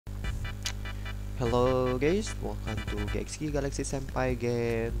Hello guys, welcome to GXG Galaxy Senpai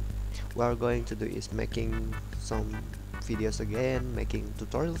again. We are going to do is making some videos again, making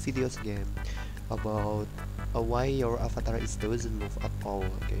tutorial videos again about why your avatar doesn't move at all.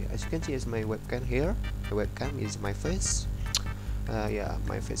 Okay, as you can see, is my webcam here. The webcam is my face. Yeah,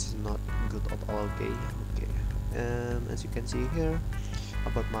 my face is not good at all. Okay, okay. As you can see here,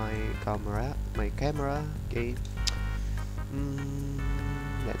 about my camera. Okay.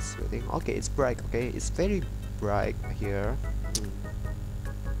 Let's waiting. Okay, it's bright. Okay, it's very bright here.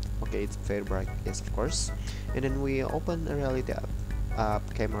 Okay, it's very bright. Yes, of course. And then we open a reality app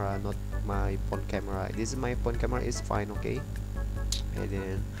camera, not my phone camera. This is my phone camera is fine. Okay. And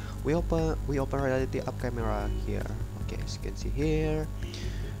then we open reality app camera here. Okay, as you can see here,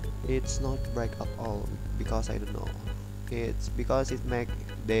 it's not bright at all because I don't know. It's because it make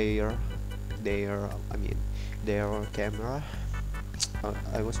their camera.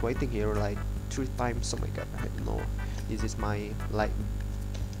 I was waiting here like 3 times. Oh my god, I don't know. This is my lamp.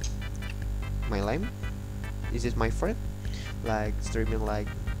 This is my friend like streaming like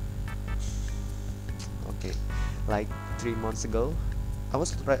okay, like 3 months ago. I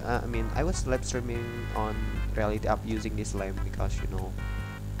was live streaming on reality app using this lamp because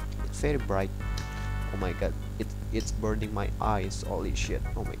it's very bright. Oh my god, it's burning my eyes. Holy shit.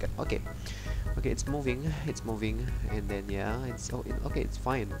 Oh my god. Okay, it's moving, and then yeah, okay, it's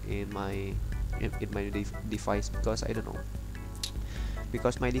fine in my device because I don't know,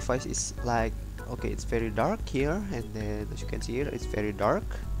 because my device is like okay, it's very dark here, and then as you can see here, it's very dark,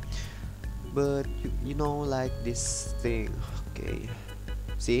 but you know, like this thing. Okay,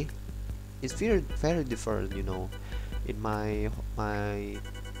 see, it's very different, in my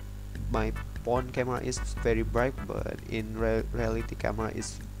phone camera is very bright, but in reality camera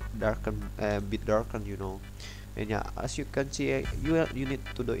is darken, a bit darkened, and yeah, as you can see, you need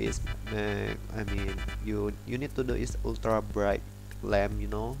to do is you need to do is ultra bright lamp,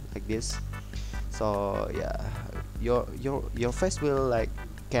 like this. So yeah, your face will like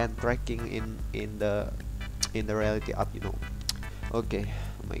can tracking in the reality app, okay.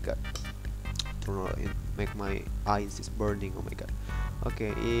 Oh my god, turn on it, make my eyes is burning. Oh my god.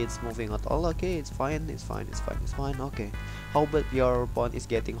 Okay, it's moving at all. Okay, it's fine. Okay, how about your phone is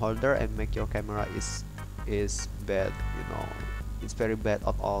getting holder and make your camera is bad, it's very bad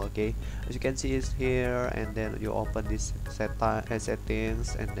at all. Okay, as you can see is here, and then you open this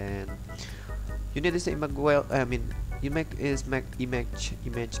settings, and then you need this image. Well, you make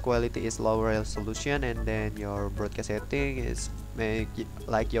image quality is low resolution, and then your broadcast setting is make it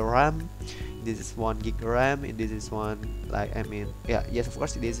like your RAM. This is 1 gig RAM, and this is one like yeah, yes, of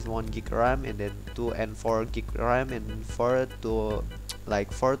course, this is 1 gig RAM, and then 2 and 4 gig RAM, and 4 to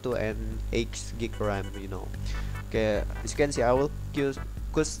 8 gig RAM, okay. As you can see, I will use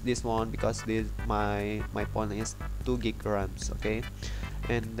this one because this my phone is 2 gig RAMs. Okay,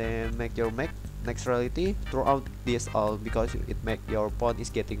 and then make your next reality throughout this all because it make your phone is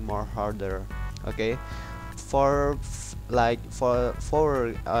getting more harder. Okay, for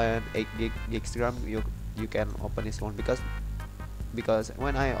 4 and 8 gig RAM, you can open this one because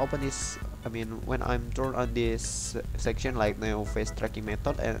when I open this, when I'm turn on this section like now face tracking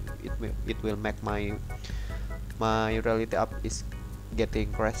method, and it will make my reality app is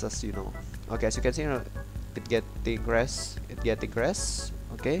getting crashes, okay. As you can see, it getting crash.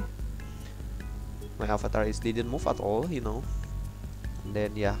 Okay, my avatar didn't move at all, and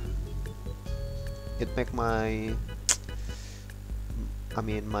then yeah, it make my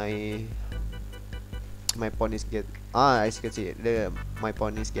my phone is as you can see, my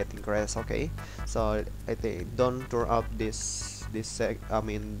phone is getting crash. Okay, so I think don't turn up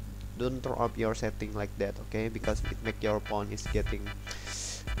don't turn up your setting like that. Okay, because it make your phone is getting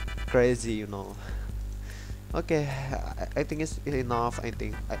crazy, okay. I think it's enough. I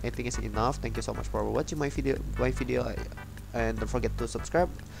think it's enough. Thank you so much for watching my video and don't forget to subscribe.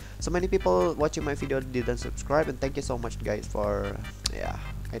 So many people watching my video didn't subscribe, and thank you so much guys for, yeah,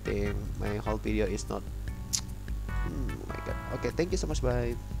 I think my whole video is not oh my god. Okay, thank you so much.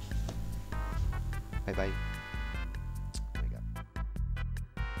 Bye bye.